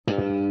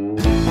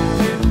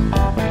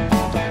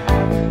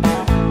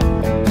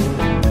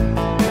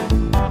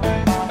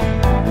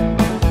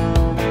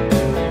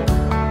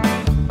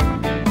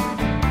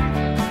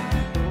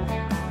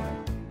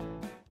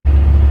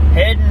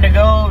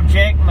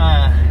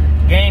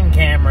game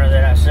camera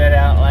that I set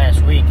out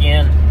last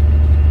weekend.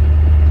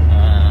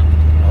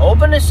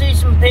 Hoping to see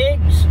some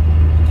pigs.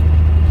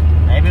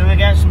 Maybe we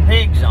got some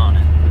pigs on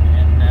it.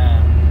 And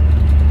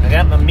I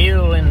got my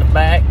mule in the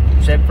back,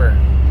 except for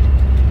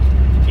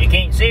you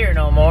can't see her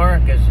no more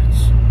because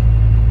it's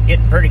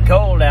getting pretty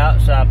cold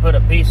out. So I put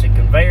a piece of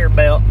conveyor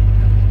belt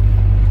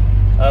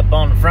up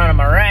on the front of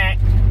my rack.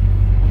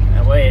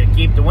 That way it'll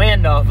keep the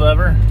wind off of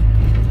her.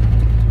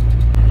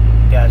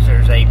 Guys,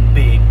 there's a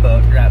big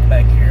buck right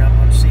back here. I'm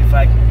gonna see if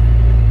I can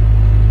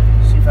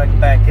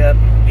back up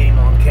and get him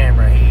on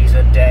camera. He's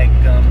a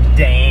daggum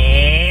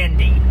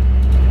dandy.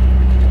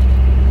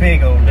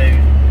 Big old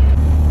dude.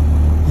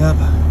 Yep.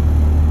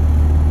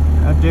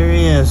 Right there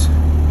he is.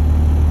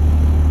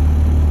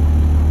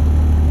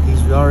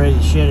 He's already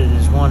shedded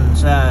his one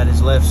side,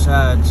 his left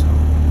side, so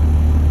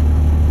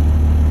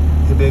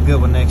he'll be a good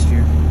one next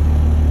year.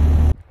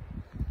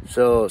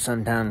 So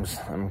sometimes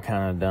I'm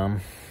kind of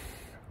dumb.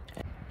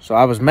 So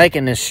I was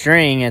making this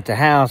string at the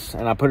house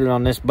and I put it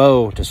on this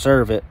bow to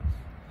serve it.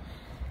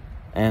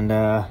 And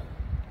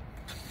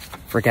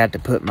forgot to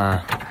put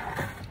my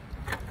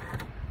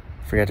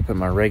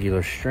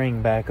regular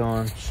string back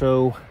on.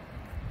 So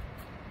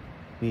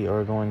we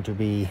are going to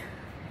be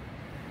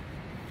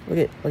look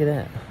at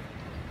that.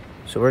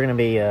 So we're gonna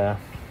be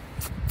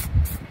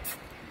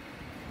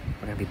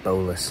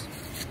bowless.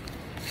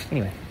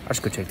 Anyway, I'll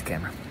just go check the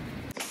camera.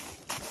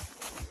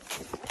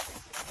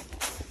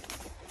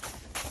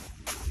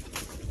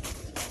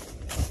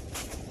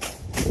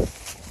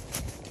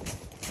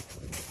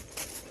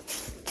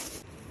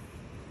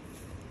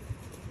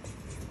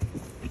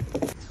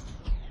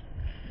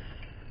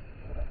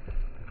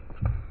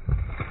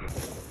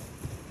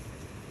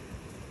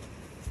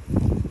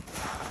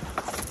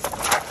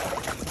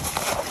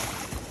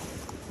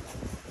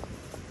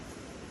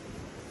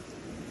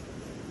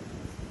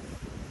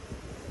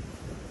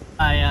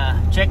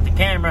 I checked the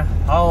camera,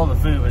 all the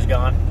food was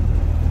gone,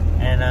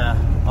 and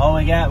all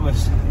we got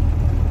was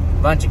a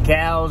bunch of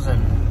cows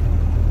and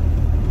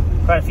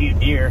quite a few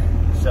deer.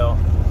 So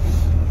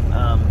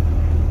I'm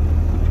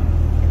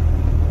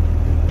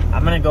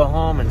gonna go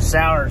home and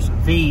sour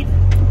some feed.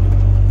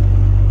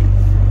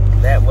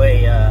 That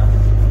way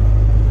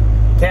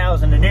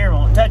cows and the deer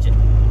won't touch it.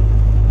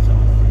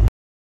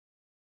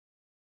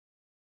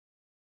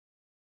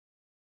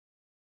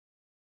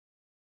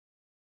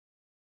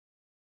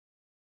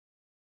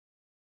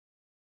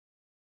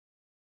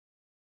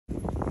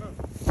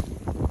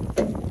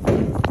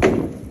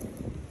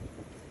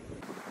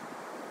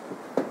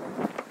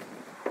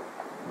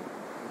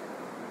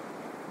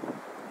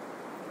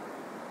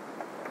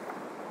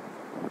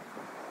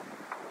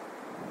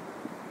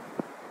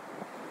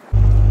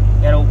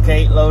 Got old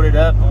Kate loaded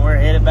up and we're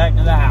headed back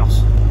to the house.